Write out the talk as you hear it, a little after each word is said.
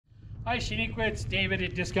Hi Shaniqua, it's David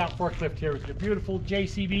at Discount Forklift here with the beautiful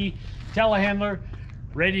JCB Telehandler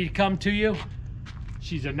ready to come to you.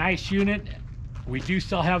 She's a nice unit. We do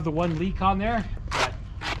still have the one leak on there, but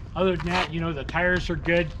other than that, you know, the tires are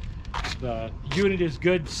good. The unit is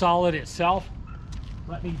good, solid itself.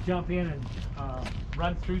 Let me jump in and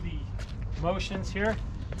run through the motions here.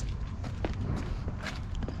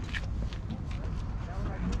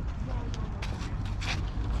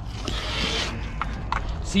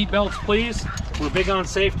 Seat belts, please. We're big on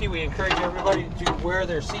safety. We encourage everybody to wear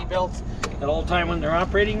their seat belts at all time when they're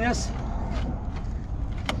operating this.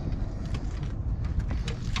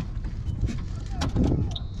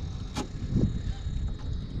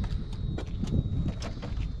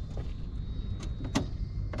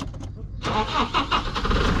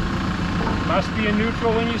 Must be in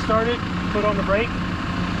neutral when you start it. Put on the brake.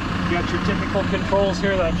 You got your typical controls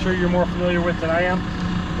here that I'm sure you're more familiar with than I am.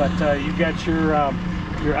 But you got your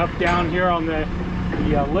up down here on the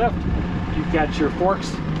lift. You've got your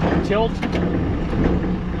forks tilt.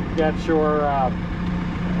 You've got your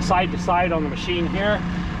side to side on the machine here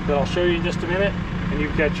that I'll show you in just a minute. And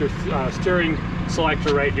you've got your steering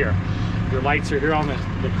selector right here. Your lights are here on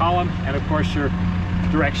the column, and of course your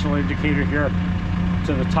directional indicator here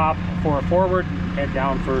to the top for forward and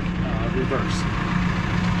down for reverse.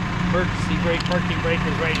 Emergency brake, parking brake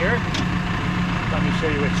is right here. Let me show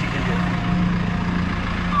you what you can do.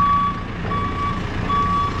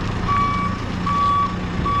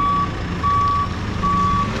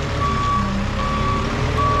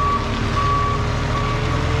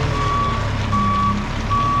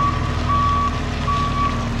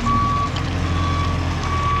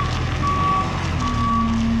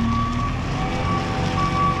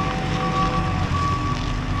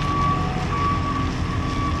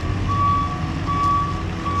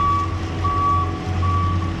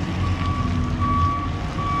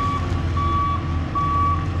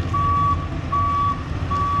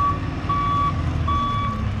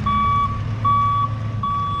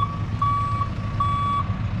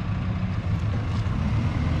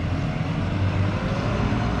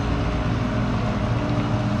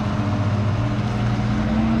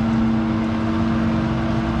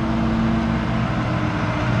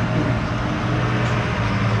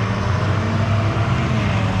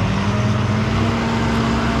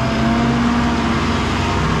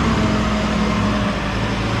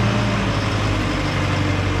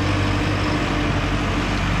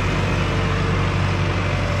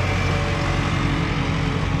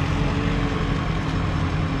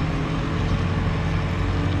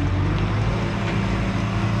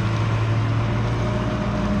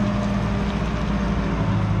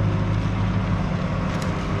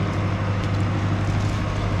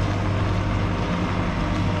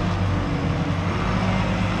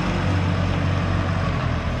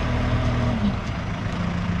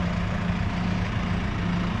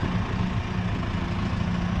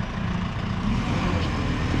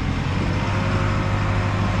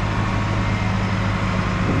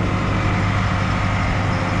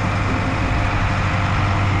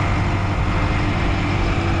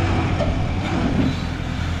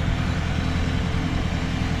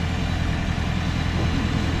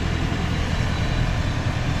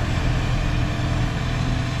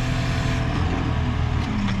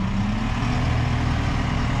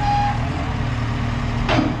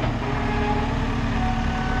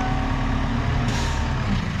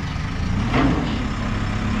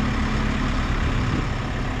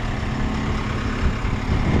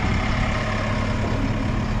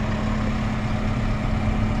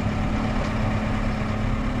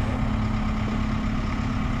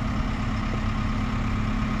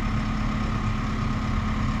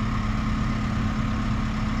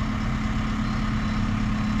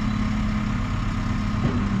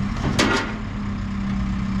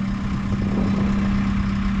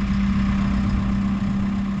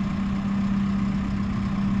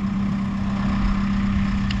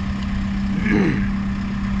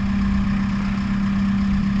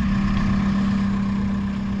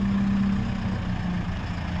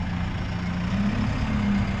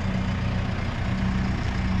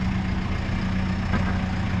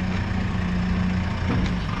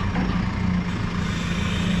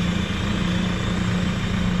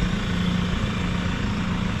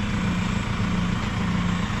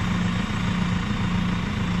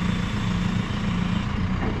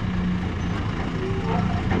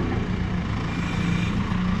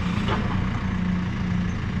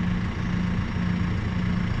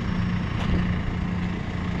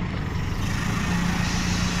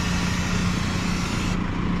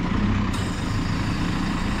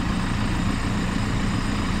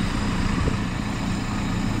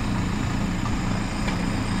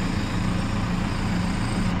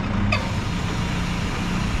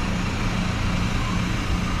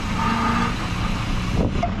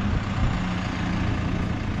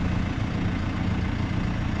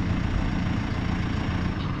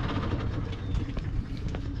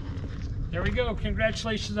 there we go.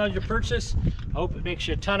 Congratulations on your purchase. I hope it makes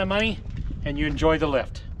you a ton of money and you enjoy the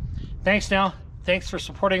lift. Thanks now. Thanks for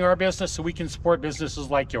supporting our business so we can support businesses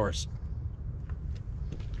like yours.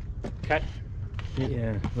 Cut.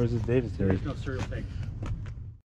 Yeah, where's the data? There's no serial thing.